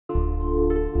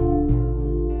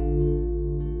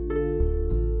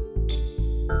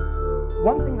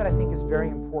One thing that I think is very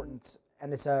important,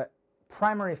 and it's a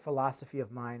primary philosophy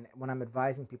of mine when I'm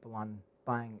advising people on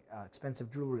buying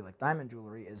expensive jewelry like diamond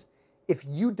jewelry, is if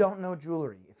you don't know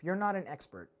jewelry, if you're not an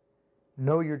expert,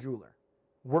 know your jeweler.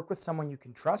 Work with someone you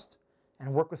can trust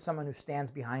and work with someone who stands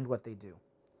behind what they do.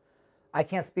 I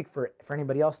can't speak for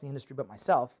anybody else in the industry but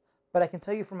myself, but I can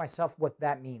tell you for myself what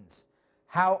that means.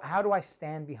 How do I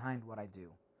stand behind what I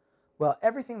do? Well,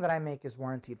 everything that I make is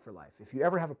warranted for life. If you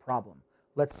ever have a problem,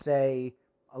 let's say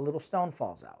a little stone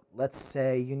falls out. Let's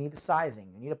say you need a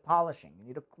sizing, you need a polishing, you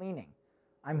need a cleaning.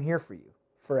 I'm here for you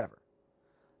forever.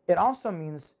 It also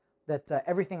means that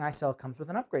everything I sell comes with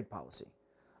an upgrade policy.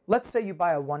 Let's say you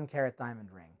buy a 1-carat diamond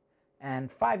ring, and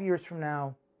 5 years from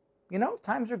now, you know,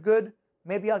 times are good,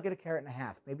 maybe I'll get 1.5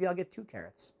 carats, maybe I'll get 2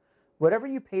 carats. Whatever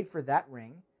you paid for that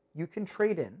ring, you can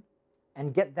trade in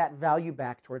and get that value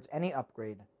back towards any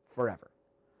upgrade forever.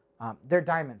 They're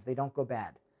diamonds, they don't go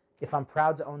bad. If I'm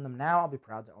proud to own them now, I'll be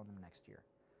proud to own them next year.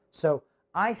 So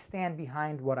I stand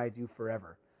behind what I do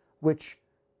forever, which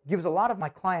gives a lot of my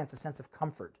clients a sense of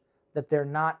comfort that they're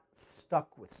not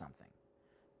stuck with something.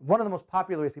 One of the most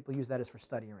popular ways people use that is for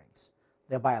study rings.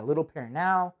 They'll buy a little pair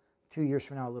now, 2 years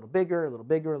from now a little bigger, a little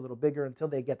bigger, a little bigger, until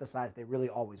they get the size they really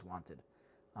always wanted,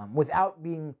 without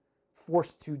being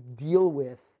forced to deal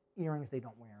with earrings they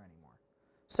don't wear anymore.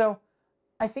 So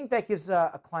I think that gives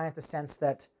a client a sense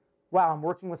that, wow, I'm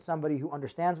working with somebody who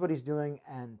understands what he's doing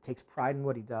and takes pride in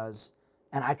what he does,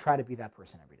 and I try to be that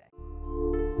person every day.